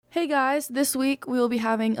Hey guys, this week we will be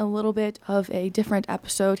having a little bit of a different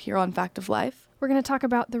episode here on Fact of Life. We're going to talk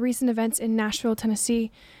about the recent events in Nashville,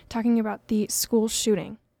 Tennessee, talking about the school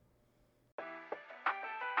shooting.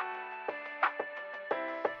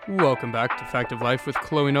 Welcome back to Fact of Life with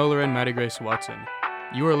Chloe Noller and Maddie Grace Watson.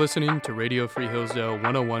 You are listening to Radio Free Hillsdale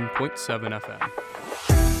 101.7 FM.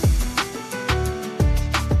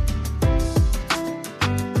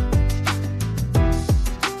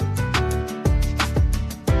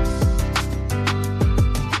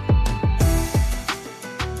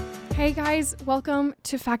 Hey guys, welcome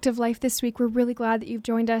to Fact of Life this week. We're really glad that you've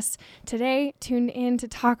joined us today, tuned in to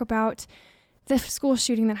talk about the school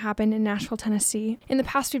shooting that happened in Nashville, Tennessee. In the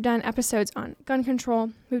past, we've done episodes on gun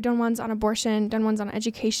control. We've done ones on abortion, done ones on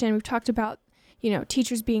education. We've talked about,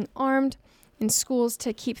 teachers being armed in schools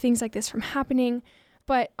to keep things like this from happening.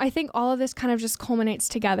 But I think all of this kind of just culminates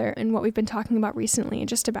together in what we've been talking about recently, and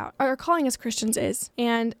just about our calling as Christians is,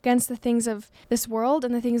 and against the things of this world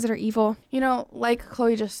and the things that are evil. Like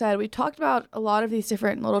Chloe just said, we talked about a lot of these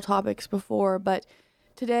different little topics before, but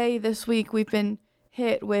today, this week, we've been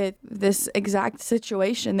hit with this exact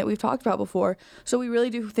situation that we've talked about before. So we really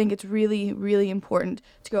do think it's really, really important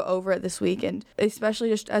to go over it this week. And especially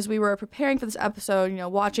just as we were preparing for this episode,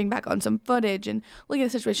 watching back on some footage and looking at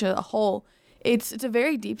the situation as a whole, it's a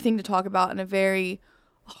very deep thing to talk about and a very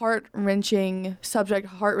heart-wrenching subject,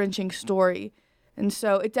 heart-wrenching story. And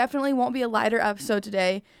so it definitely won't be a lighter episode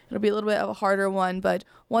today. It'll be a little bit of a harder one, but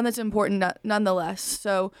one that's important nonetheless.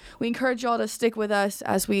 So we encourage y'all to stick with us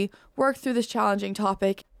as we work through this challenging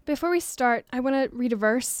topic. Before we start, I want to read a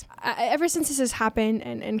verse. Ever since this has happened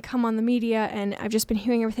and come on the media, and I've just been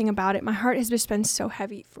hearing everything about it, my heart has just been so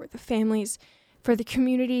heavy for the families, for the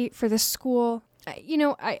community, for the school.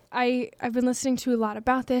 I've been listening to a lot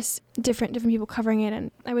about this, different people covering it, and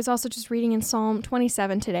I was also just reading in Psalm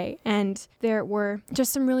 27 today, and there were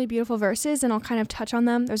just some really beautiful verses, and I'll kind of touch on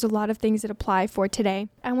them. There's a lot of things that apply for today.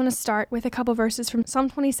 I want to start with a couple verses from Psalm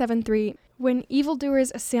 27:3. When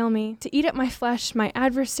evildoers assail me, to eat up my flesh, my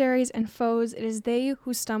adversaries and foes, it is they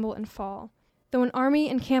who stumble and fall. Though an army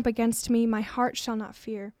encamp against me, my heart shall not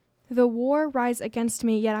fear. Though war rise against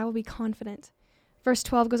me, yet I will be confident. Verse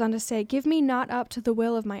 12 goes on to say, give me not up to the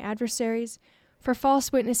will of my adversaries, for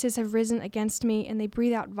false witnesses have risen against me, and they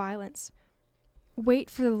breathe out violence. Wait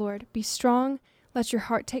for the Lord. Be strong. Let your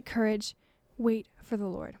heart take courage. Wait for the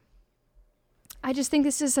Lord. I just think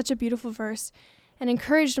this is such a beautiful verse and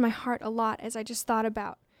encouraged my heart a lot as I just thought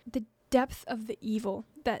about the depth of the evil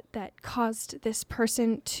that caused this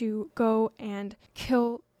person to go and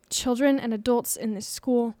kill children and adults in this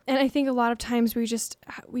school. And I think a lot of times we just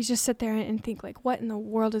sit there and think, like, what in the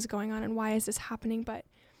world is going on and why is this happening? But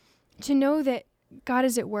to know that God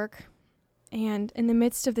is at work, and in the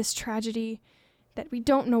midst of this tragedy, that we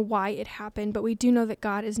don't know why it happened, but we do know that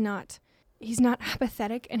God is he's not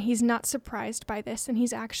apathetic, and he's not surprised by this, and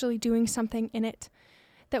he's actually doing something in it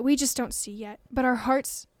that we just don't see yet. But our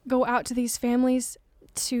hearts go out to these families,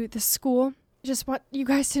 to the school. Just want you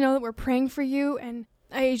guys to know that we're praying for you, and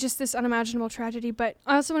this unimaginable tragedy. But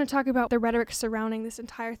I also want to talk about the rhetoric surrounding this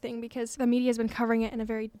entire thing, because the media has been covering it in a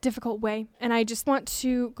very difficult way. And I just want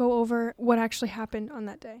to go over what actually happened on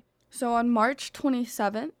that day. So on March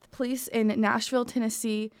 27th, police in Nashville,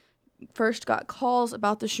 Tennessee first got calls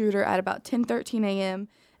about the shooter at about 10:13 a.m.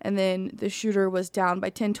 And then the shooter was down by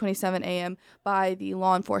 10:27 a.m. by the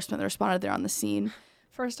law enforcement that responded there on the scene.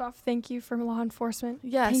 First off, thank you for law enforcement.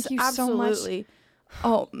 Yes, thank you absolutely. So much.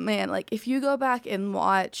 Oh, man, if you go back and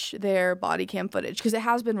watch their body cam footage, because it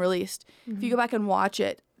has been released, if you go back and watch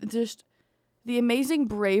it, just the amazing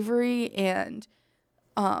bravery and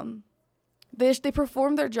they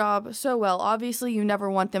performed their job so well. Obviously, you never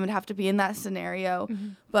want them to have to be in that scenario,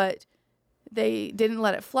 but they didn't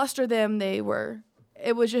let it fluster them.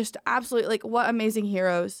 It was just absolutely, what amazing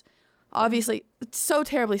heroes. Obviously, it's so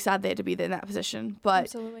terribly sad they had to be in that position, but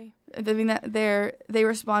absolutely. I mean, they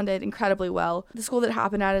responded incredibly well. The school that it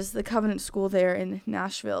happened at is the Covenant School there in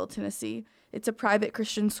Nashville, Tennessee. It's a private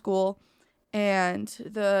Christian school, and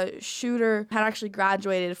the shooter had actually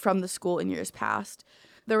graduated from the school in years past.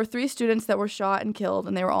 There were 3 students that were shot and killed,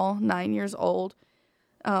 and they were all 9 years old.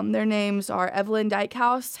 Their names are Evelyn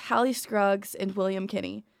Dykehouse, Hallie Scruggs, and William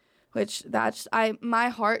Kinney, which my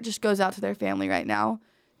heart just goes out to their family right now.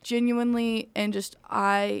 Genuinely, and just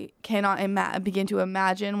I cannot begin to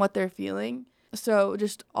imagine what they're feeling. So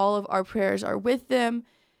just all of our prayers are with them,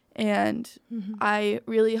 and I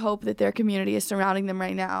really hope that their community is surrounding them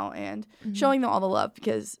right now and showing them all the love,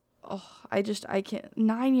 because I can't.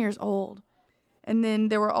 9 years old. And then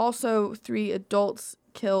there were also 3 adults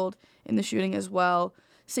killed in the shooting as well.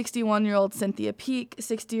 61-year-old Cynthia Peak,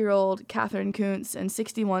 60-year-old Catherine Kuntz, and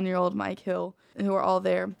 61-year-old Mike Hill, who were all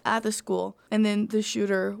there at the school. And then the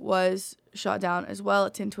shooter was shot down as well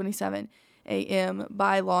at 10:27 a.m.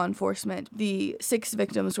 by law enforcement. The 6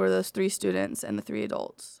 victims were those 3 students and the 3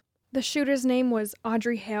 adults. The shooter's name was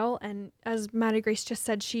Audrey Hale, and as Maddie Grace just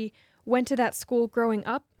said, she went to that school growing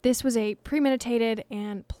up. This was a premeditated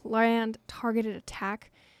and planned targeted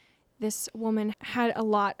attack. This woman had a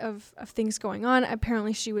lot of things going on.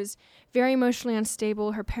 Apparently, she was very emotionally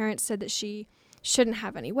unstable. Her parents said that she shouldn't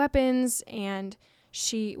have any weapons, and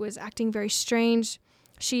she was acting very strange.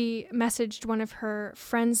 She messaged one of her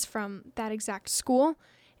friends from that exact school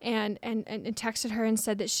and texted her and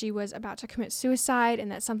said that she was about to commit suicide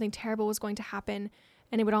and that something terrible was going to happen,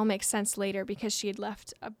 and it would all make sense later because she had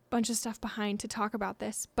left a bunch of stuff behind to talk about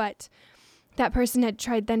this. But that person had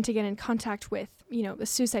tried then to get in contact with, the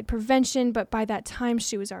suicide prevention, but by that time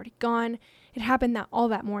she was already gone. It happened all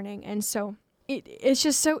that morning, and so it's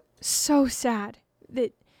just so sad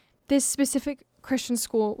that this specific Christian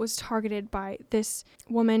school was targeted by this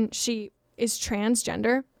woman. She is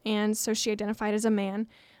transgender, and so she identified as a man.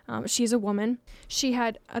 She's a woman. She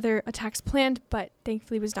had other attacks planned, but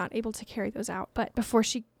thankfully was not able to carry those out. But before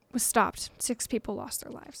she was stopped, 6 people lost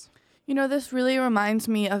their lives. This really reminds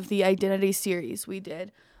me of the identity series we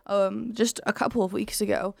did just a couple of weeks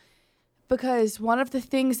ago, because one of the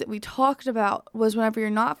things that we talked about was whenever you're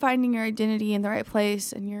not finding your identity in the right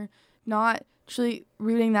place and you're not actually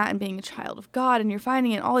rooting that and being a child of God, and you're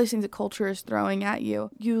finding it all these things that culture is throwing at you,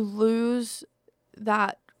 you lose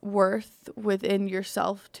that worth within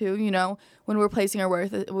yourself too. When we're placing our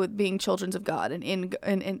worth with being children of God, and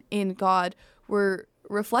in God we're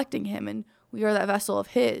reflecting him and we are that vessel of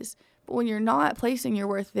his. But when you're not placing your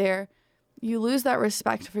worth there, you lose that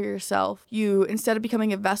respect for yourself. You, instead of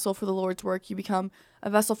becoming a vessel for the Lord's work, you become a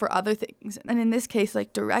vessel for other things. And in this case,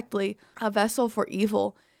 directly, a vessel for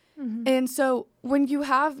evil. Mm-hmm. And so when you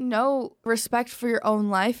have no respect for your own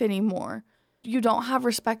life anymore, you don't have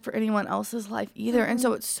respect for anyone else's life either. Mm-hmm. And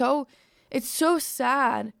so it's so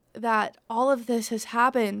sad that all of this has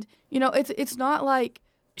happened. It's not like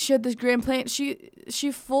she had this grand plan.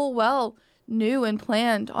 She full well knew and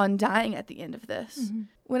planned on dying at the end of this. Mm-hmm.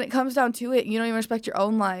 When it comes down to it, you don't even respect your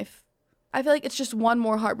own life. I feel like it's just one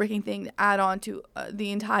more heartbreaking thing to add on to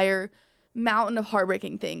the entire mountain of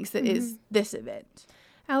heartbreaking things that is this event.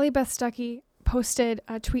 Allie Beth Stuckey posted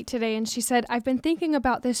a tweet today, and she said, "I've been thinking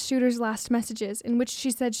about this shooter's last messages in which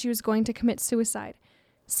she said she was going to commit suicide.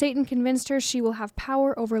 Satan convinced her she will have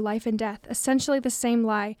power over life and death, essentially the same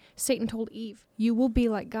lie Satan told Eve, you will be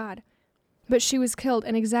like God. But she was killed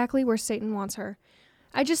and exactly where Satan wants her."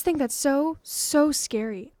 I just think that's so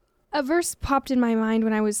scary. A verse popped in my mind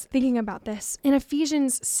when I was thinking about this. In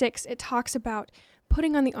Ephesians 6, it talks about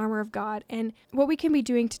putting on the armor of God and what we can be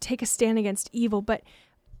doing to take a stand against evil. But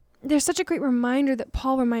there's such a great reminder that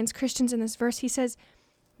Paul reminds Christians in this verse. He says,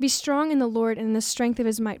 "Be strong in the Lord and in the strength of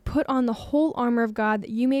his might. Put on the whole armor of God that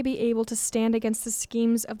you may be able to stand against the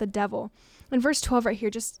schemes of the devil." And verse 12 right here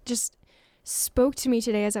just spoke to me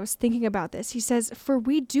today as I was thinking about this. He says, "For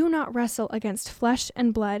we do not wrestle against flesh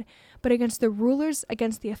and blood, but against the rulers,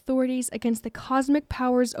 against the authorities, against the cosmic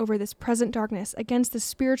powers over this present darkness, against the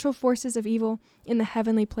spiritual forces of evil in the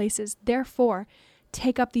heavenly places. Therefore,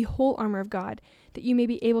 take up the whole armor of God, that you may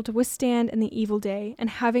be able to withstand in the evil day, and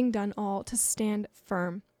having done all, to stand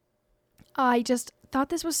firm." I just thought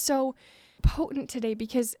this was so potent today,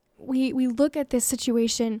 because we look at this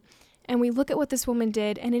situation and we look at what this woman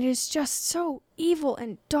did, and it is just so evil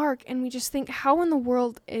and dark, and we just think, how in the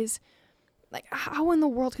world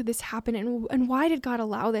could this happen, and why did God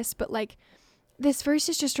allow this? But this verse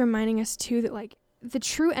is just reminding us too that the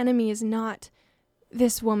true enemy is not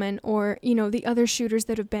this woman or the other shooters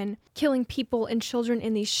that have been killing people and children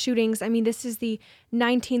in these shootings. I mean, this is the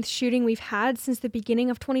 19th shooting we've had since the beginning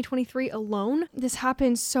of 2023 alone. This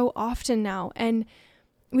happens so often now, and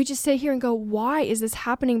we just sit here and go, why is this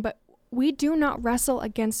happening? But we do not wrestle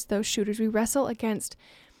against those shooters. We wrestle against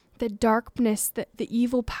the darkness, the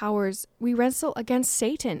evil powers. We wrestle against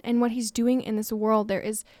Satan and what he's doing in this world. There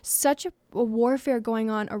is such a warfare going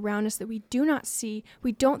on around us that we do not see,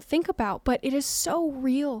 we don't think about, but it is so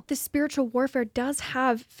real. The spiritual warfare does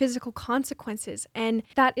have physical consequences, and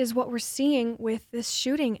that is what we're seeing with this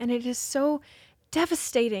shooting, and it is so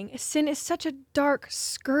devastating. Sin is such a dark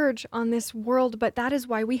scourge on this world, but that is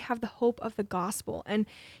why we have the hope of the gospel. And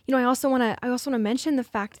I also want to mention the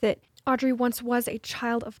fact that Audrey once was a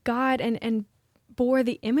child of God and bore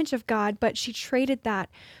the image of God, but she traded that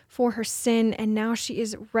for her sin, and now she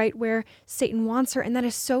is right where Satan wants her, and that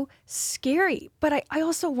is so scary. But I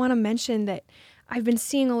also want to mention that I've been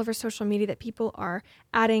seeing all over social media that people are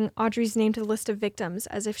adding Audrey's name to the list of victims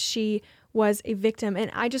as if she was a victim.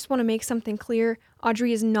 And I just want to make something clear.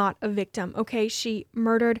 Audrey is not a victim, okay? She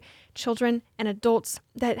murdered children and adults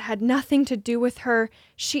that had nothing to do with her.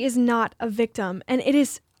 She is not a victim. And it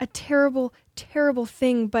is a terrible, terrible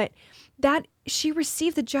thing, but that she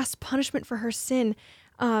received the just punishment for her sin.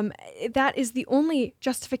 That is the only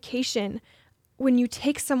justification. When you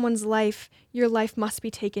take someone's life, your life must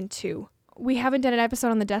be taken too. We haven't done an episode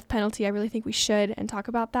on the death penalty. I really think we should and talk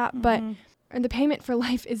about that. But the payment for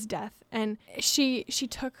life is death. And she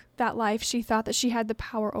took that life. She thought that she had the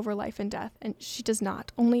power over life and death. And she does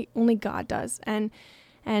not. Only God does. And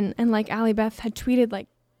like Allie Beth had tweeted, like,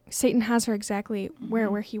 Satan has her exactly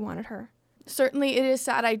where he wanted her. Certainly it is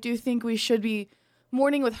sad. I do think we should be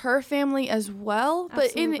mourning with her family as well,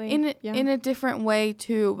 but in a different way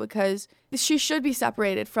too, because she should be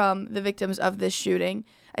separated from the victims of this shooting.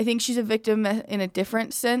 I think she's a victim in a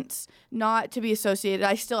different sense, not to be associated.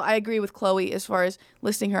 I agree with Chloe as far as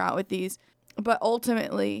listing her out with these, but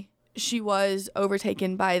ultimately she was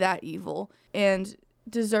overtaken by that evil and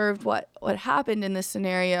deserved what happened in this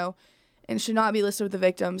scenario and should not be listed with the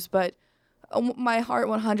victims. But my heart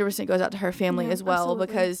 100% goes out to her family as well, absolutely.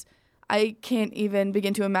 Because I can't even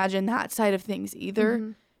begin to imagine that side of things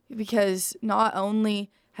either, because not only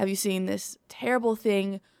have you seen this terrible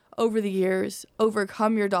thing over the years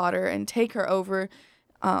overcome your daughter and take her over,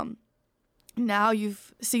 now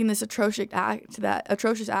you've seen this atrocious act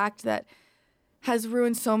that has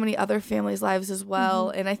ruined so many other families' lives as well.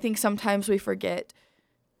 And I think sometimes we forget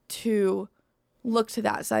to look to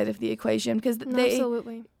that side of the equation, because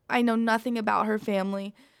absolutely. I know nothing about her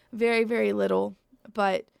family, very, very little,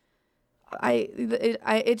 but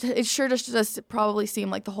it sure just does probably seem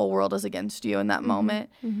like the whole world is against you in that moment,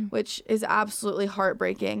 which is absolutely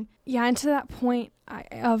heartbreaking. Yeah, and to that point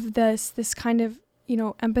of this kind of,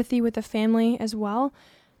 empathy with the family as well,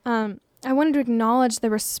 I wanted to acknowledge the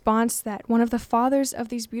response that one of the fathers of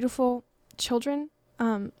these beautiful children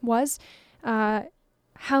was.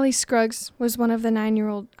 Hallie Scruggs was one of the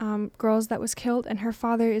 9-year-old girls that was killed, and her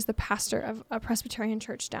father is the pastor of a Presbyterian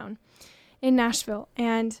church down in Nashville.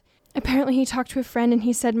 And apparently he talked to a friend and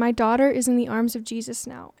he said, "My daughter is in the arms of Jesus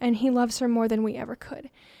now, and he loves her more than we ever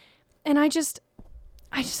could." And I just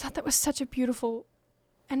thought that was such a beautiful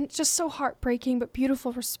and just so heartbreaking but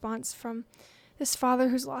beautiful response from this father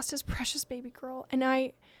who's lost his precious baby girl. And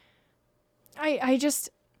I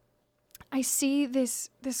see this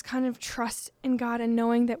kind of trust in God and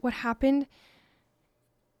knowing that what happened,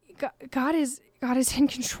 God is in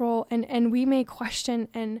control, and we may question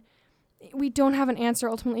and we don't have an answer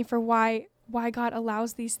ultimately for why God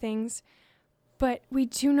allows these things, but we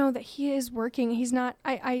do know that he is working. He's not,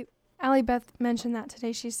 Allie Beth mentioned that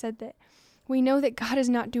today. She said that we know that God is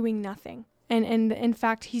not doing nothing. And in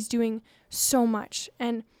fact, he's doing so much.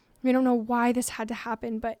 And we don't know why this had to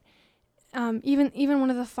happen, but even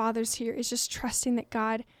one of the fathers here is just trusting that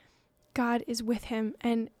God is with him,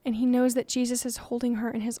 and he knows that Jesus is holding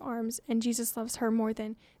her in his arms, and Jesus loves her more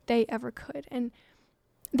than they ever could. And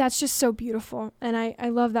that's just so beautiful. And I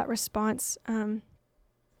love that response.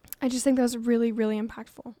 I just think that was really, really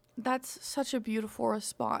impactful. That's such a beautiful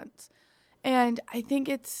response. And I think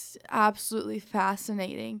it's absolutely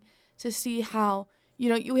fascinating to see how,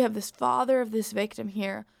 you have this father of this victim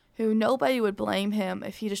here who nobody would blame him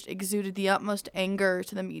if he just exuded the utmost anger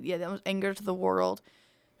to the media, the utmost anger to the world.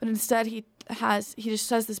 But instead he just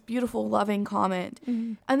says this beautiful, loving comment.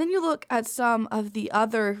 And then you look at some of the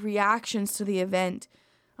other reactions to the event.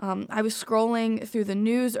 I was scrolling through the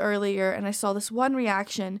news earlier, and I saw this one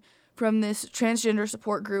reaction from this transgender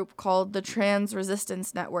support group called the Trans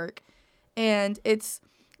Resistance Network. And it's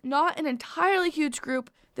not an entirely huge group.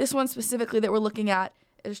 This one specifically that we're looking at,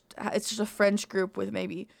 it's just a French group with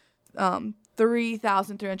maybe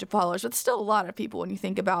 3,300 followers. But still a lot of people when you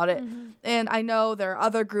think about it. And I know there are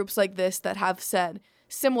other groups like this that have said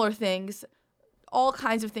similar things, all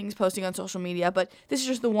kinds of things posting on social media, but this is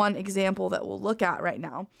just the one example that we'll look at right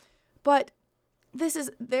now. But this is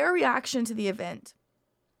their reaction to the event.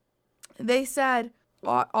 They said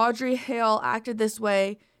Audrey Hale acted this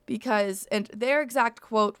way because, and their exact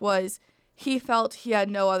quote was, he felt he had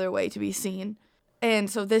no other way to be seen. And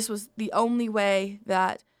so this was the only way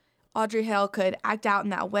that Audrey Hale could act out in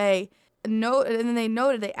that way. And then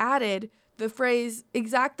they added the phrase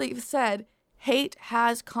exactly said, "Hate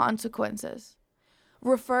has consequences."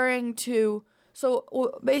 Referring to,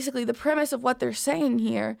 so basically the premise of what they're saying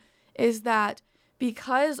here is that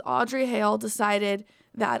because Audrey Hale decided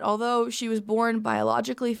that although she was born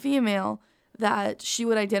biologically female, that she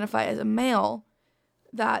would identify as a male,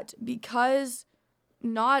 that because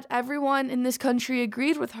not everyone in this country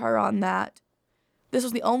agreed with her on that. This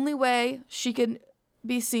was the only way she could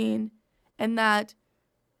be seen, and that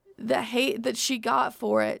the hate that she got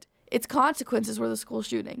for it, its consequences were the school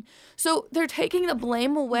shooting. So they're taking the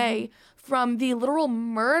blame away from the literal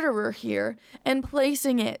murderer here and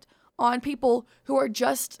placing it on people who are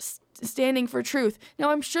just standing for truth. Now,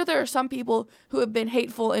 I'm sure there are some people who have been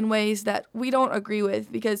hateful in ways that we don't agree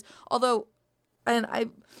with, because although, and I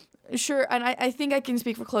think I can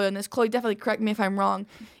speak for Chloe on this. Chloe, definitely correct me if I'm wrong.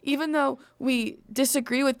 Even though we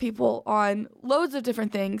disagree with people on loads of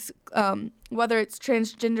different things, whether it's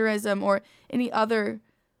transgenderism or any other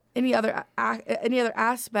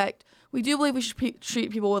aspect, we do believe we should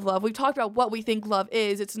treat people with love. We've talked about what we think love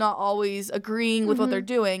is. It's not always agreeing with what they're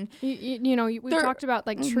doing. We talked about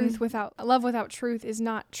like truth love without truth is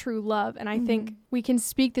not true love. And I think we can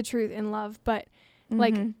speak the truth in love, but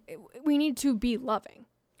like we need to be loving.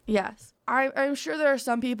 Yes. I'm sure there are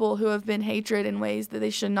some people who have been hatred in ways that they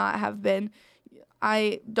should not have been.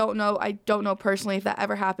 I don't know personally if that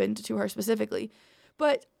ever happened to her specifically.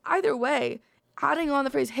 But either way, adding on the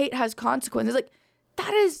phrase hate has consequences, like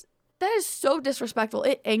that is so disrespectful.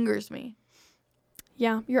 It angers me.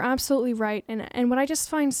 Yeah, you're absolutely right. And what I just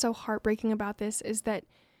find so heartbreaking about this is that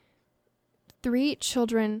 3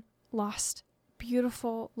 children lost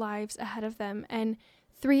beautiful lives ahead of them, and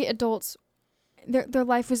 3 adults, their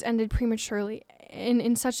life was ended prematurely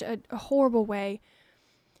in such a horrible way.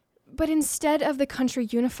 But instead of the country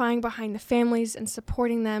unifying behind the families and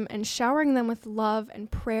supporting them and showering them with love and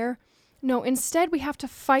prayer, no, instead we have to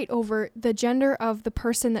fight over the gender of the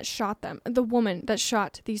person that shot them, the woman that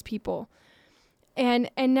shot these people. And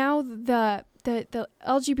now the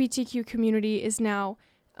LGBTQ community is now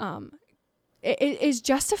is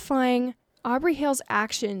justifying Aubrey Hale's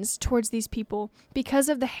actions towards these people because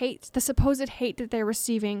of the supposed hate that they're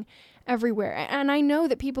receiving everywhere. And I know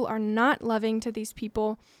that people are not loving to these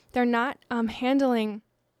people. They're not handling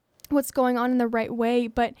what's going on in the right way.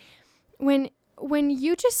 But when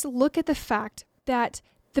you just look at the fact that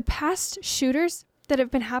the past shooters that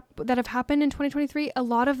have happened in 2023, a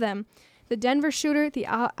lot of them, the Denver shooter, the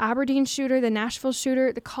Aberdeen shooter, the Nashville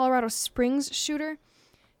shooter, the Colorado Springs shooter,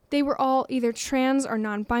 they were all either trans or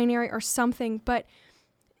non-binary or something. But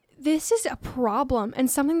this is a problem and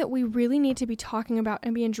something that we really need to be talking about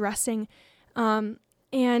and be addressing.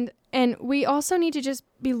 And we also need to just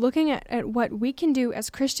be looking at what we can do as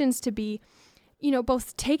Christians to be,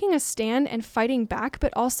 both taking a stand and fighting back,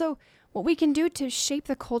 but also what we can do to shape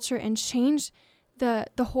the culture and change the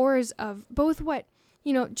horrors of both what,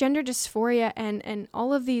 gender dysphoria and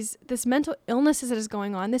all of this mental illnesses that is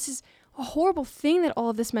going on. This is a horrible thing that all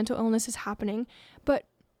of this mental illness is happening, but,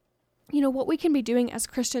 what we can be doing as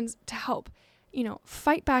Christians to help,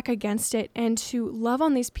 fight back against it and to love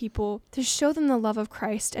on these people, to show them the love of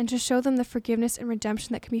Christ and to show them the forgiveness and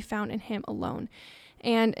redemption that can be found in Him alone.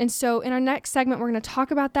 And so in our next segment, we're going to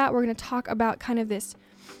talk about that. We're going to talk about kind of this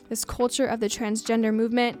culture of the transgender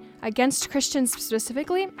movement against Christians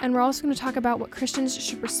specifically, and we're also going to talk about what Christians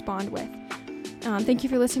should respond with. Thank you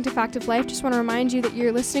for listening to Fact of Life. Just want to remind you that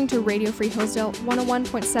you're listening to Radio Free Hillsdale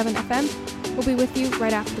 101.7 FM. We'll be with you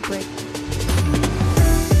right after the break.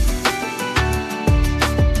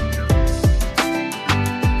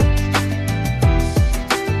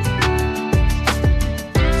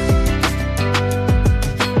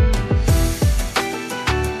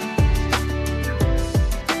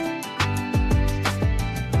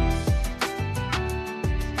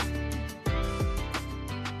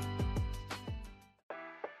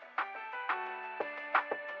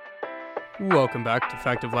 Welcome back to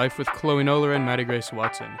Fact of Life with Chloe Noller and Maddie Grace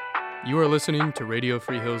Watson. You are listening to Radio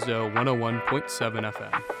Free Hillsdale 101.7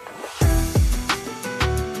 FM.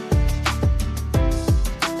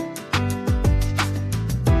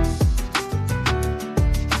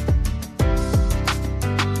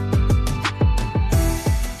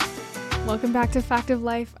 Welcome back to Fact of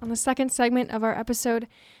Life on the second segment of our episode,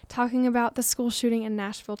 talking about the school shooting in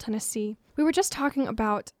Nashville, Tennessee. We were just talking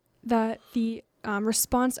about the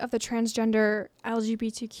response of the transgender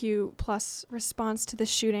LGBTQ plus response to the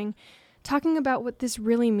shooting, talking about what this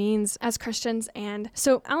really means as Christians. And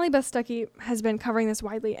so Allie Beth Stuckey has been covering this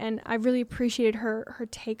widely, and I really appreciated her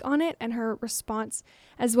take on it and her response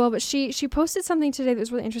as well. But she posted something today that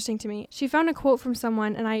was really interesting to me. She found a quote from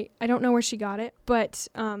someone, and I don't know where she got it, but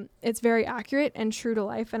it's very accurate and true to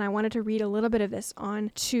life. And I wanted to read a little bit of this on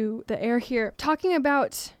to the air here, talking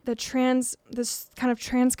about this kind of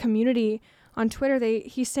trans community. On Twitter,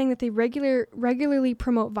 he's saying that they regularly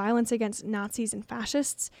promote violence against Nazis and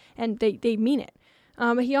fascists, and they mean it.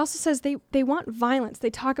 But he also says they want violence. They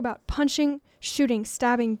talk about punching, shooting,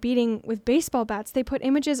 stabbing, beating with baseball bats. They put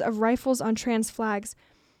images of rifles on trans flags.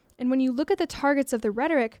 And when you look at the targets of the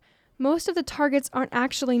rhetoric, most of the targets aren't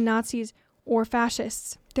actually Nazis or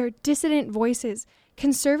fascists. They're dissident voices,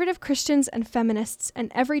 conservative Christians and feminists,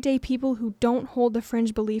 and everyday people who don't hold the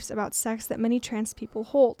fringe beliefs about sex that many trans people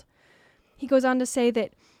hold. He goes on to say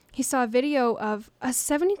that he saw a video of a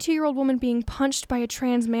 72-year-old woman being punched by a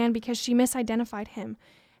trans man because she misidentified him.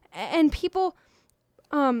 And people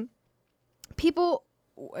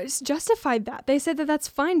justified that. They said that that's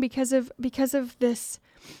fine because of this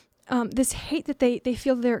this hate that they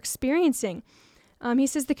feel they're experiencing. He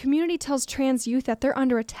says the community tells trans youth that they're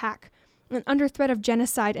under attack and under threat of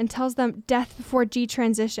genocide and tells them death before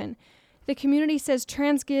G-transition. The community says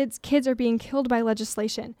trans kids are being killed by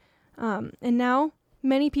legislation. And now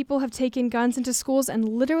many people have taken guns into schools and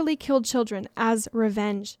literally killed children as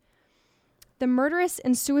revenge. The murderous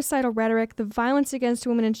and suicidal rhetoric, the violence against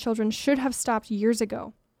women and children should have stopped years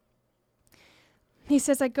ago. He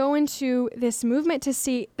says, I go into this movement to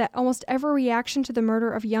see that almost every reaction to the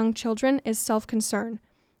murder of young children is self-concern.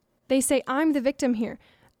 They say, I'm the victim here.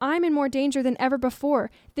 I'm in more danger than ever before.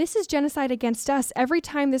 This is genocide against us. Every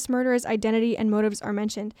time this murderer's identity and motives are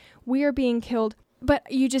mentioned, we are being killed. But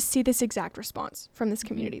you just see this exact response from this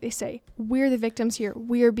community. They say, we're the victims here.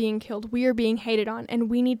 We are being killed. We are being hated on, and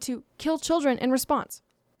we need to kill children in response.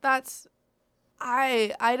 That's,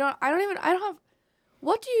 I don't have,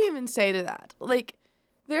 what do you even say to that? Like,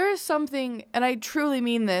 there is something, and I truly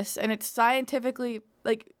mean this, and it's scientifically,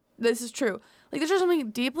 like, this is true. Like, there's just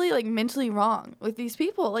something deeply, like, mentally wrong with these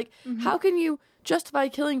people. Like, how can you justify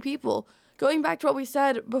killing people? Going back to what we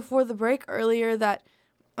said before the break earlier, that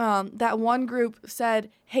that one group said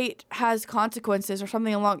hate has consequences or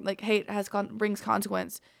something along, like, hate has brings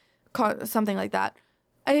consequence, something like that.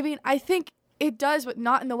 I mean, I think it does, but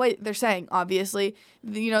not in the way they're saying, obviously.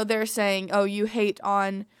 You know, they're saying, oh, you hate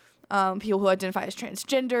on people who identify as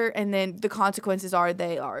transgender, and then the consequences are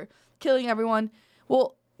they are killing everyone.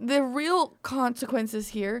 Well, the real consequences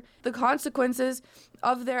here, the consequences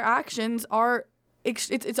of their actions are,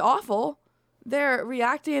 it's awful. They're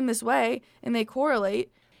reacting in this way, and they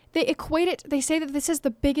correlate. They equate it, they say that this is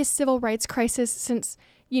the biggest civil rights crisis since,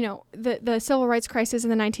 you know, the civil rights crisis in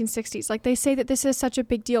the 1960s. Like, they say that this is such a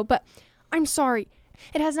big deal, but I'm sorry.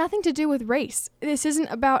 It has nothing to do with race. This isn't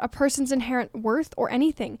about a person's inherent worth or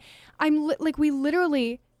anything. We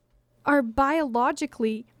literally are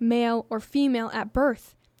biologically male or female at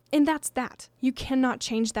birth. And that's that. You cannot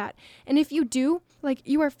change that. And if you do, like,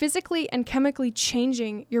 you are physically and chemically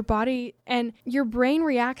changing your body, and your brain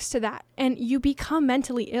reacts to that, and you become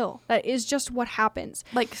mentally ill. That is just what happens.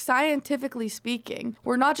 Like, scientifically speaking,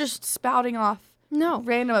 we're not just spouting off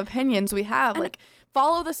random opinions we have. Like,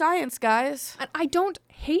 follow the science, guys. I don't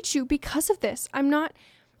hate you because of this. I'm not,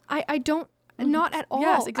 I don't, not at all.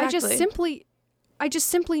 Yes, exactly. I just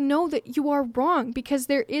simply know that you are wrong, because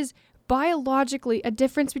there is biologically a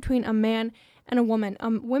difference between a man and a woman.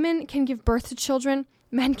 Women can give birth to children,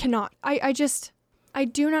 men cannot. I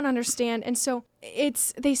do not understand. And so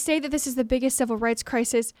they say that this is the biggest civil rights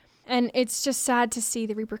crisis, and it's just sad to see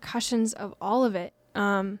the repercussions of all of it.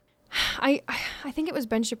 I think it was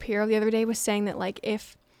Ben Shapiro the other day was saying that, like,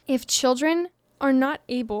 if children are not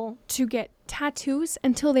able to get tattoos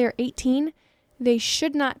until they're 18, they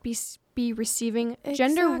should not be receiving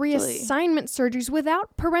gender reassignment surgeries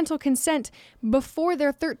without parental consent before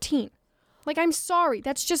they're 13. Like, I'm sorry,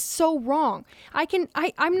 that's just so wrong.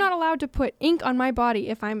 I'm not allowed to put ink on my body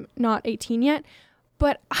if I'm not 18 yet,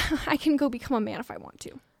 but I can go become a man if I want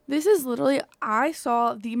to. This is literally, I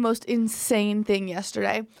saw the most insane thing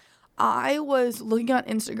yesterday. I was looking on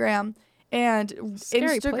Instagram, and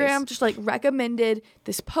Instagram just, like, recommended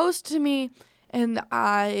this post to me, and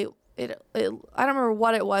I don't remember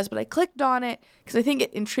what it was, but I clicked on it because I think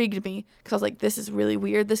it intrigued me, because I was like, this is really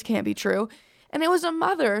weird. This can't be true. And it was a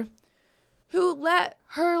mother who let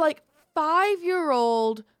her, like,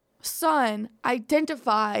 5-year-old son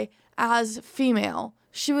identify as female.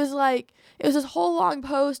 She was like, it was this whole long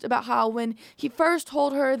post about how when he first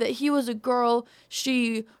told her that he was a girl,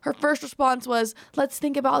 her first response was, let's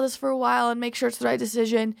think about this for a while and make sure it's the right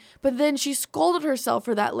decision. But then she scolded herself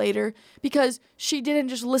for that later because she didn't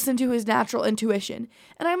just listen to his natural intuition.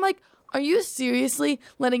 And I'm like, are you seriously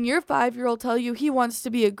letting your 5-year-old tell you he wants to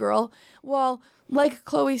be a girl? Well, like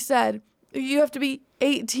Chloe said, you have to be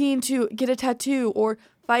 18 to get a tattoo or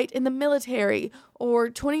fight in the military, or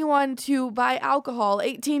 21 to buy alcohol,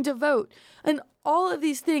 18 to vote, and all of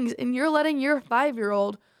these things, and you're letting your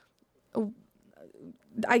 5-year-old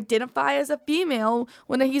identify as a female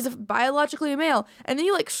when he's biologically a male. And then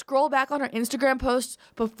you like scroll back on her Instagram posts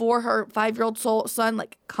before her 5-year-old son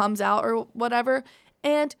like comes out or whatever,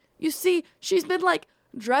 and you see she's been like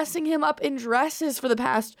dressing him up in dresses for the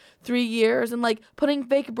past 3 years and like putting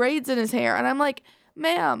fake braids in his hair. And I'm like,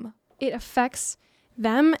 ma'am. It affects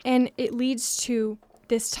them, and it leads to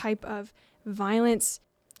this type of violence.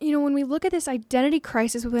 You know, when we look at this identity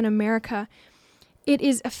crisis within America, it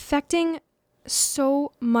is affecting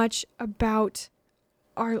so much about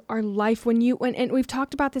our life. And we've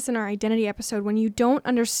talked about this in our identity episode, when you don't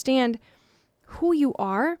understand who you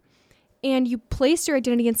are and you place your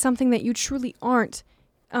identity in something that you truly aren't,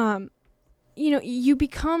 you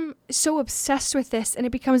become so obsessed with this, and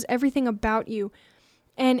it becomes everything about you.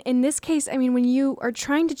 And in this case, I mean, when you are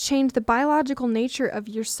trying to change the biological nature of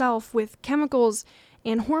yourself with chemicals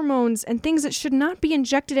and hormones and things that should not be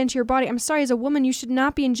injected into your body. I'm sorry, as a woman, you should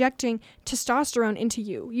not be injecting testosterone into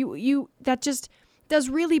you. That just does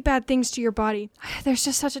really bad things to your body. There's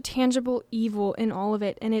just such a tangible evil in all of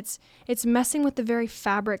it, and it's messing with the very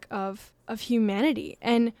fabric of humanity.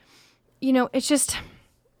 And it's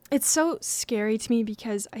so scary to me,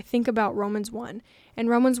 because I think about Romans 1, and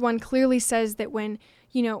Romans 1 clearly says that when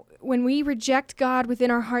we reject God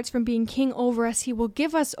within our hearts from being king over us, he will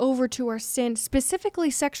give us over to our sin, specifically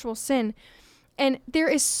sexual sin. And there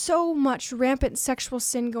is so much rampant sexual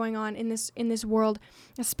sin going on in this world,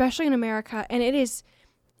 especially in America. And it is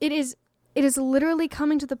literally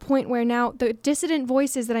coming to the point where now the dissident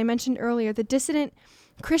voices that I mentioned earlier, the dissident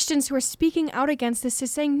Christians who are speaking out against this,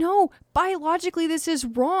 is saying, no, biologically this is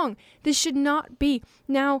wrong. This should not be.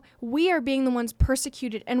 Now we are being the ones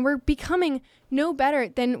persecuted, and we're becoming no better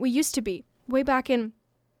than we used to be way back in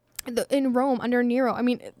Rome under Nero. I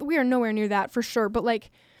mean, we are nowhere near that for sure, but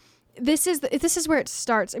like this is where it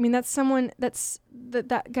starts. I mean,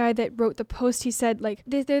 that guy that wrote the post, he said like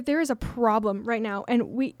there is a problem right now, and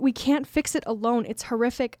we can't fix it alone. It's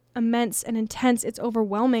horrific, immense, and intense. It's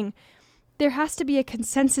overwhelming. There has to be a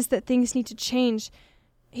consensus that things need to change.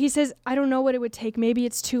 He says, I don't know what it would take. Maybe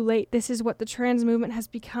it's too late. This is what the trans movement has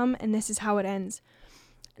become, and this is how it ends.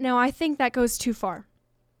 Now, I think that goes too far.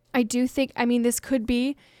 I do think, this could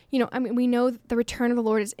be, we know the return of the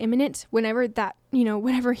Lord is imminent.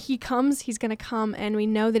 Whenever he comes, he's going to come, and we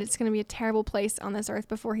know that it's going to be a terrible place on this earth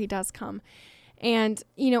before he does come. And,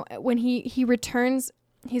 when he returns,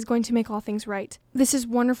 he's going to make all things right. This is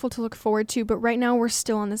wonderful to look forward to, but right now we're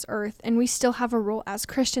still on this earth, and we still have a role as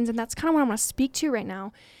Christians, and that's kind of what I want to speak to right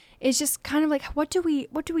now. It's just kind of like, what do we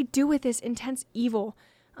do with this intense evil?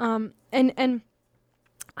 And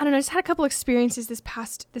I don't know, I just had a couple experiences this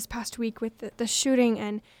past week with the shooting,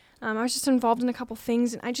 and I was just involved in a couple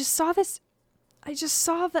things, and I just saw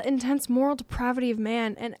the intense moral depravity of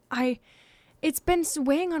man, and it's been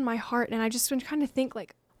weighing on my heart, and I just been trying to think,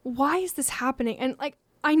 like, why is this happening? And like,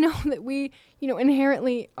 I know that we,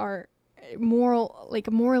 inherently are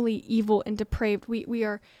morally evil and depraved. We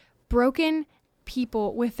are broken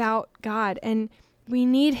people without God, and we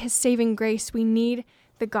need his saving grace. We need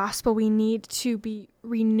the gospel. We need to be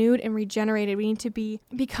renewed and regenerated. We need to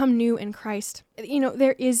become new in Christ.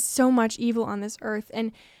 There is so much evil on this earth,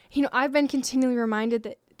 and I've been continually reminded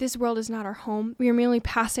that this world is not our home. We are merely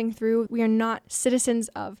passing through. We are not citizens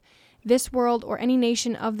of this world or any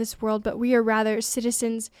nation of this world, but we are rather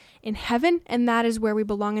citizens in heaven, and that is where we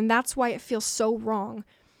belong. And that's why it feels so wrong.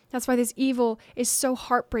 That's why this evil is so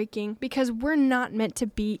heartbreaking, because we're not meant to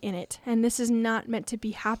be in it, and this is not meant to be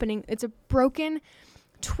happening. It's a broken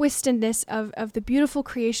twistedness of the beautiful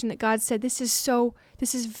creation that God said, this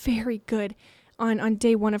is very good on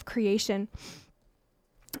day one of creation.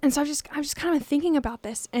 And so I'm just kind of thinking about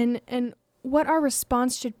this and what our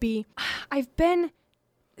response should be. I've been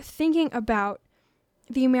thinking about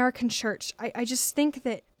the American church. I just think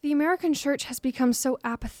that the American church has become so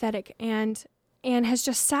apathetic and has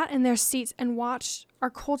just sat in their seats and watched our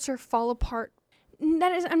culture fall apart.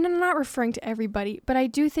 That is, I'm not referring to everybody, but I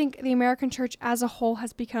do think the American church as a whole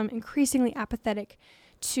has become increasingly apathetic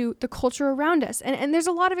to the culture around us. And there's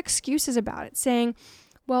a lot of excuses about it, saying,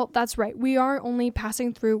 well, that's right, we are only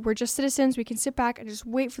passing through, we're just citizens, we can sit back and just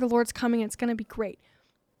wait for the Lord's coming and it's going to be great.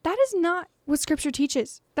 That is not what Scripture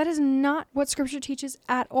teaches. That is not what Scripture teaches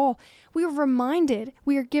at all. We are reminded,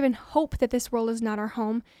 we are given hope that this world is not our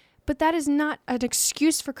home, but that is not an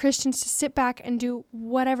excuse for Christians to sit back and do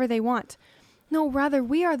whatever they want. No, rather,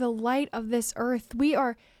 we are the light of this earth. We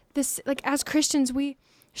are this, as Christians, we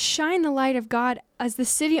shine the light of God as the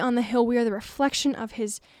city on the hill. We are the reflection of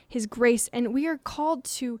His grace, and we are called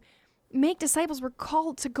to make disciples. We're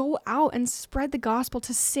called to go out and spread the gospel,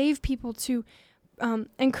 to save people, to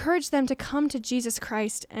encourage them to come to Jesus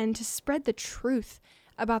Christ and to spread the truth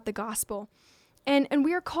about the gospel. And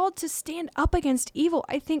we are called to stand up against evil.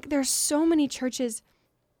 I think there's so many churches,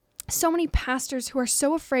 so many pastors who are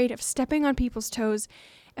so afraid of stepping on people's toes,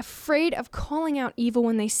 afraid of calling out evil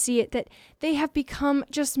when they see it, that they have become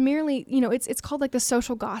just merely, it's called like the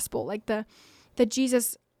social gospel, like the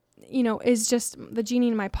Jesus, is just the genie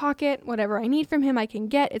in my pocket. Whatever I need from him, I can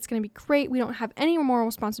get. It's going to be great. We don't have any moral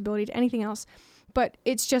responsibility to anything else, but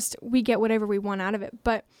it's just, we get whatever we want out of it.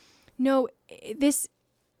 But no,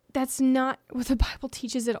 that's not what the Bible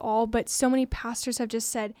teaches at all. But so many pastors have just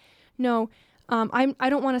said, no, I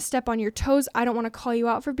don't want to step on your toes. I don't want to call you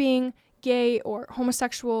out for being gay or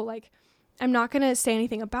homosexual. Like, I'm not going to say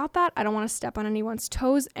anything about that. I don't want to step on anyone's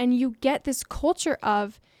toes. And you get this culture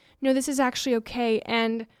of, no, this is actually okay.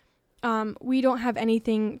 And we don't have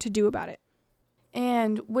anything to do about it.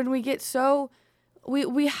 And when we get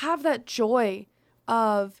we have that joy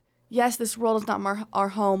of, yes, this world is not our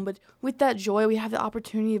home, but with that joy, we have the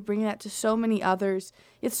opportunity of bringing that to so many others.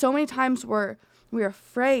 Yet so many times we're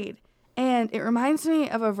afraid. And it reminds me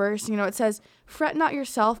of a verse, it says, "Fret not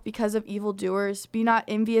yourself because of evildoers, be not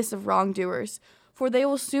envious of wrongdoers, for they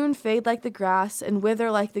will soon fade like the grass and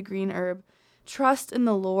wither like the green herb. Trust in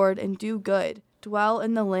the Lord and do good. Dwell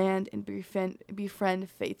in the land and befriend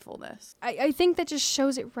faithfulness." I think that just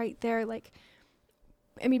shows it right there. Like,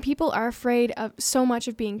 people are afraid of so much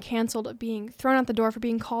of being canceled, of being thrown out the door for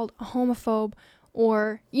being called a homophobe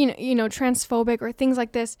or, transphobic or things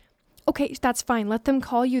like this. Okay, that's fine. Let them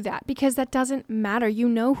call you that, because that doesn't matter. You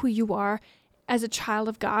know who you are as a child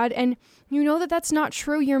of God, and you know that that's not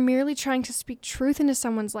true. You're merely trying to speak truth into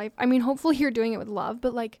someone's life. Hopefully you're doing it with love,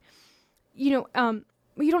 but you don't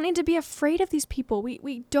need to be afraid of these people.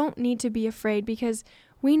 We don't need to be afraid, because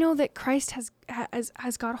we know that Christ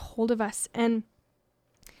has got a hold of us, and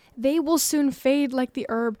they will soon fade like the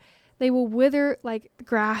herb. They will wither like the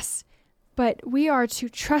grass, but we are to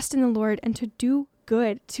trust in the Lord and to do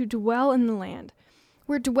good, to dwell in the land.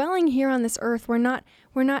 We're dwelling here on this earth. We're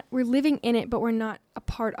living in it, but we're not a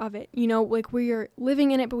part of it. We are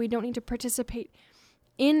living in it, but we don't need to participate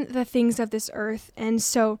in the things of this earth. And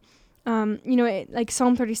so, like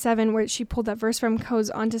Psalm 37, where she pulled that verse from, goes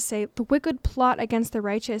on to say, "The wicked plot against the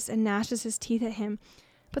righteous and gnashes his teeth at him.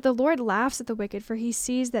 But the Lord laughs at the wicked, for he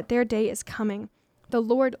sees that their day is coming. The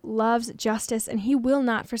Lord loves justice, and he will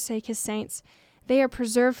not forsake his saints. They are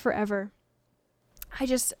preserved forever."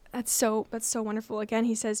 That's so wonderful. Again,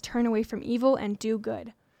 he says, turn away from evil and do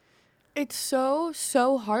good. It's so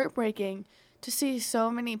heartbreaking to see so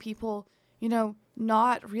many people,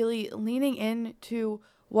 not really leaning into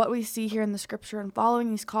what we see here in the scripture and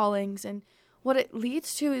following these callings. And what it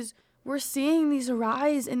leads to is we're seeing these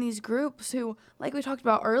rise in these groups who, like we talked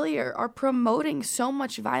about earlier, are promoting so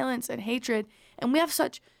much violence and hatred. And we have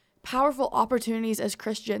such powerful opportunities as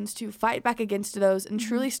Christians to fight back against those and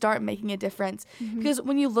truly start making a difference. Because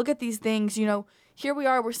when you look at these things, here we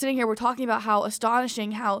are, we're sitting here, we're talking about how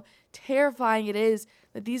astonishing, how terrifying it is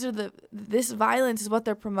that this violence is what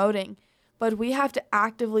they're promoting. But we have to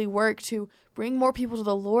actively work to bring more people to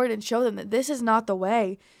the Lord and show them that this is not the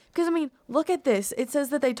way. Because, look at this. It says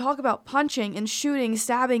that they talk about punching and shooting,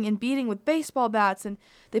 stabbing and beating with baseball bats, and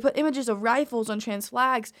they put images of rifles on trans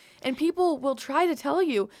flags. And people will try to tell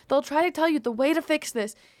you, the way to fix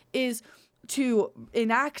this is to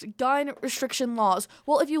enact gun restriction laws.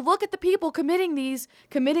 Well, if you look at the people committing these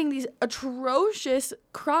atrocious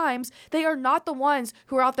crimes, they are not the ones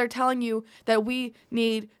who are out there telling you that we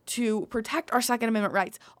need to protect our Second Amendment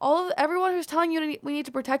rights. Everyone who's telling you we need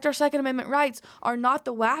to protect our Second Amendment rights are not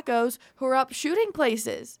the wackos who are up shooting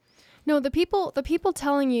places. No, the people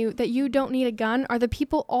telling you that you don't need a gun are the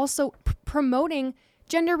people also promoting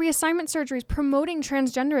gender reassignment surgeries, promoting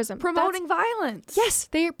transgenderism. Promoting violence. Yes,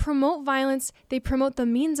 they promote violence. They promote the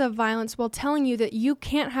means of violence while telling you that you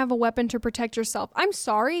can't have a weapon to protect yourself. I'm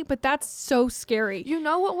sorry, but that's so scary. You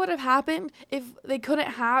know what would have happened if they couldn't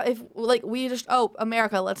have,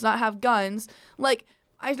 America, let's not have guns.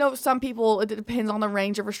 I know some people, it depends on the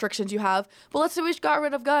range of restrictions you have, but let's say we just got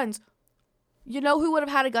rid of guns. You know who would have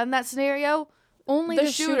had a gun in that scenario? Only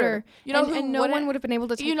the shooter. And no one would have been able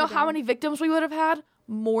to take her down. How many victims we would have had?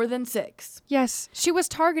 More than 6. Yes. She was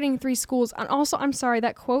targeting 3 schools. And also, I'm sorry,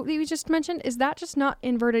 that quote that you just mentioned, is that just not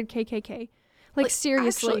inverted KKK?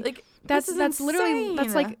 Seriously. Actually, that's literally,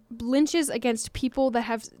 that's lynches against people that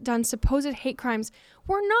have done supposed hate crimes.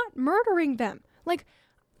 We're not murdering them.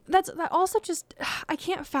 That also just, I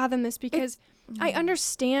can't fathom this, because I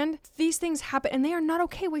understand these things happen and they are not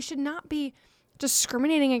okay. We should not be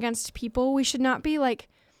discriminating against people. We should not be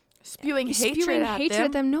spewing hatred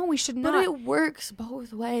at them. No, we should not. But it works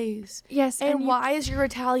both ways. Yes. And why is your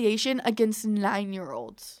retaliation against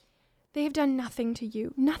 9-year-olds? They have done nothing to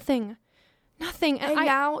you. Nothing. And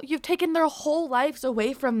now you've taken their whole lives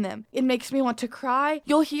away from them. It makes me want to cry.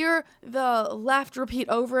 You'll hear the left repeat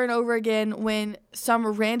over and over again when some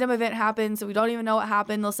random event happens and we don't even know what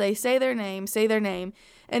happened. They'll say their name.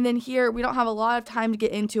 And then here, we don't have a lot of time to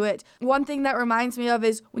get into it. One thing that reminds me of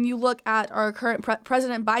is when you look at our current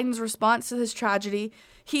President Biden's response to this tragedy,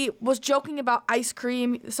 he was joking about ice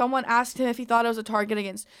cream. Someone asked him if he thought it was a target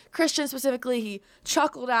against Christians specifically. He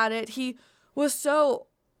chuckled at it. He was so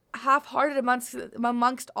half-hearted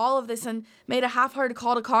amongst all of this and made a half-hearted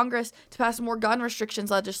call to Congress to pass more gun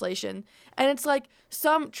restrictions legislation. And it's like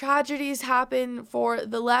some tragedies happen for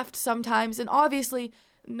the left sometimes, and obviously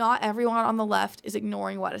not everyone on the left is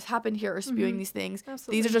ignoring what has happened here or spewing these things.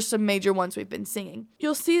 Absolutely. These are just some major ones we've been seeing.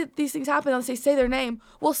 You'll see these things happen and say their name.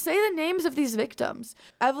 Well, say the names of these victims.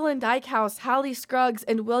 Evelyn Dykehouse, Hallie Scruggs,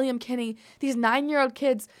 and William Kinney, these 9-year-old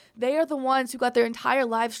kids, they are the ones who got their entire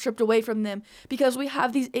lives stripped away from them because we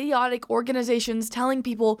have these idiotic organizations telling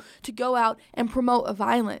people to go out and promote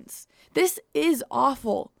violence. This is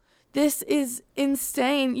awful. This is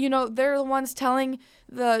insane. You know, they're the ones telling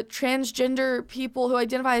the transgender people who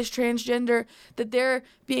identify as transgender that they're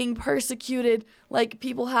being persecuted like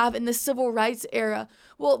people have in the civil rights era.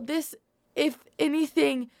 Well, this, if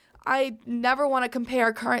anything, I never want to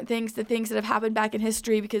compare current things to things that have happened back in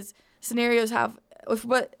history because scenarios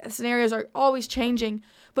are always changing.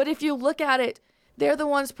 But if you look at it, they're the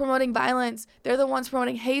ones promoting violence. They're the ones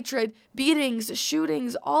promoting hatred, beatings,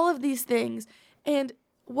 shootings, all of these things. And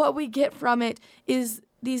what we get from it is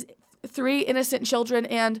these 3 innocent children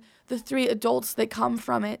and the 3 adults that come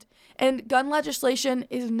from it. And gun legislation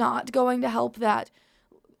is not going to help that.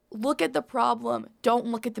 Look at the problem. Don't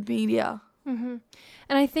look at the media. Mm-hmm.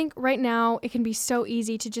 And I think right now it can be so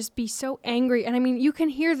easy to just be so angry. And I mean, you can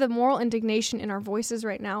hear the moral indignation in our voices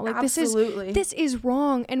right now. Like, absolutely. This is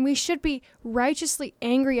wrong, and we should be righteously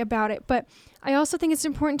angry about it. But I also think it's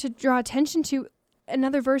important to draw attention to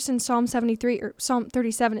another verse in Psalm 73 or Psalm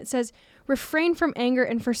 37. It says, "Refrain from anger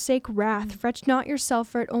and forsake wrath. Fret not yourself,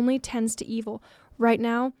 for it only tends to evil." Right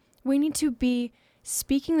now, we need to be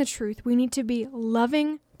speaking the truth. We need to be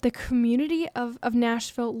loving the community of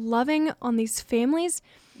Nashville, loving on these families,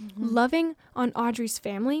 loving on Audrey's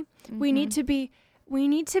family. We need to be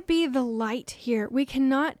the light here. We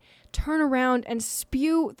cannot turn around and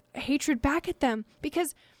spew hatred back at them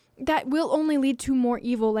because that will only lead to more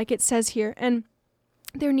evil, like it says here. And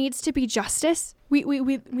there needs to be justice. We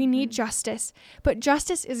need justice. But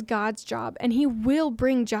justice is God's job, and he will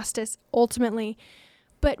bring justice ultimately.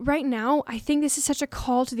 But right now, I think this is such a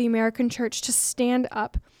call to the American church to stand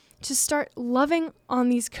up, to start loving on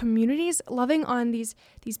these communities, loving on these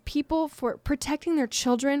people, for protecting their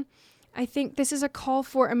children. I think this is a call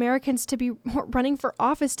for Americans to be running for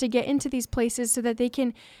office, to get into these places so that they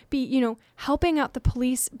can be, helping out the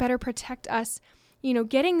police, better protect us,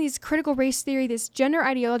 getting these critical race theory, this gender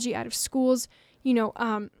ideology out of schools,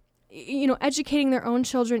 educating their own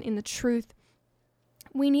children in the truth.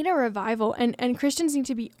 We need a revival, and Christians need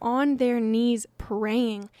to be on their knees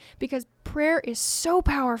praying, because prayer is so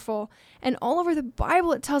powerful. And all over the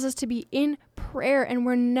Bible, it tells us to be in prayer, and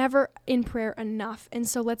we're never in prayer enough. And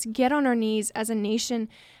so let's get on our knees as a nation,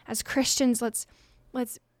 as Christians. Let's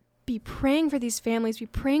be praying for these families, be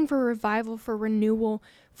praying for revival, for renewal,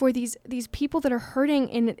 for these people that are hurting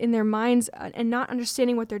in their minds and not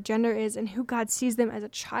understanding what their gender is and who God sees them as a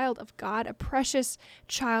child of God, a precious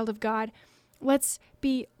child of God. Let's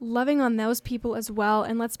be loving on those people as well,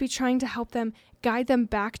 and let's be trying to help them, guide them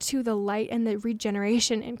back to the light and the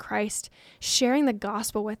regeneration in Christ, sharing the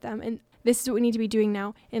gospel with them. And this is what we need to be doing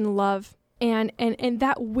now in love, and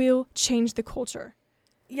that will change the culture.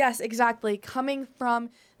 Yes, exactly. Coming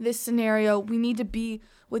from this scenario, we need to be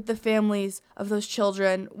with the families of those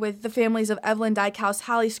children, with the families of Evelyn Dykehouse,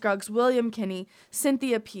 Hallie Scruggs, William Kinney,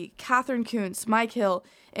 Cynthia Peake, Catherine Kuntz, Mike Hill,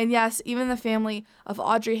 and yes, even the family of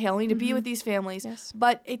Audrey Hale. We need to be with these families, yes.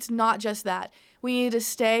 But it's not just that. We need to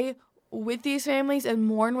stay with these families and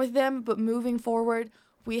mourn with them, but moving forward,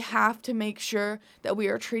 we have to make sure that we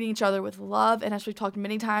are treating each other with love, and as we've talked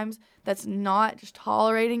many times, that's not just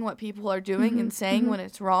tolerating what people are doing and saying when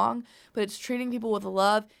it's wrong, but it's treating people with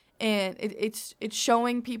love, and it's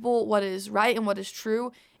showing people what is right and what is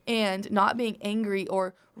true, and not being angry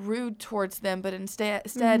or rude towards them, but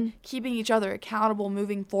instead keeping each other accountable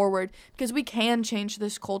moving forward, because we can change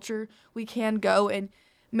this culture. We can go and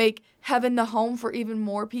make heaven the home for even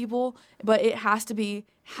more people, but it has to be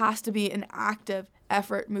an active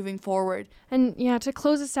effort moving forward. And to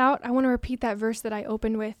close us out, I want to repeat that verse that I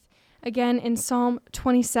opened with. Again, in Psalm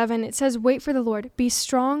 27, it says, "Wait for the Lord. Be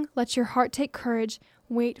strong. Let your heart take courage.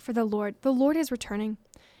 Wait for the Lord. The Lord is returning.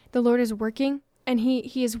 The Lord is working, and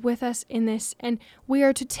he is with us in this. And we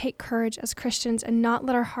are to take courage as Christians and not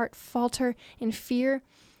let our heart falter in fear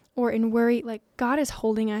or in worry. Like, God is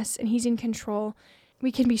holding us and he's in control.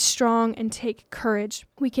 We can be strong and take courage.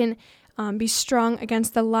 We can be strong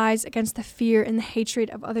against the lies, against the fear and the hatred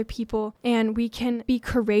of other people. And we can be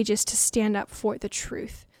courageous to stand up for the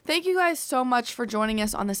truth. Thank you guys so much for joining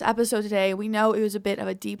us on this episode today. We know it was a bit of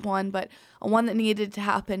a deep one, but a one that needed to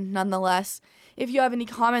happen nonetheless. If you have any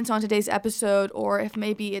comments on today's episode, or if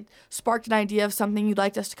maybe it sparked an idea of something you'd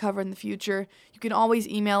like us to cover in the future, you can always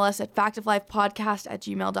email us at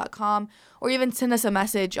factoflifepodcast@gmail.com, or even send us a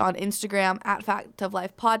message on Instagram at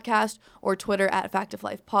factoflifepodcast or Twitter at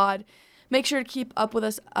factoflifepod. Make sure to keep up with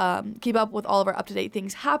us, keep up with all of our up-to-date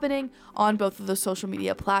things happening on both of those social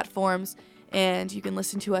media platforms. And you can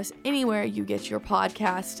listen to us anywhere you get your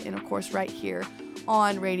podcast, and of course right here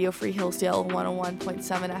on Radio Free Hillsdale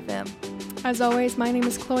 101.7 FM. As always, my name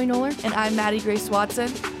is Chloe Noller. And I'm Maddie Grace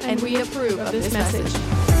Watson, and we approve of this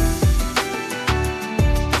message.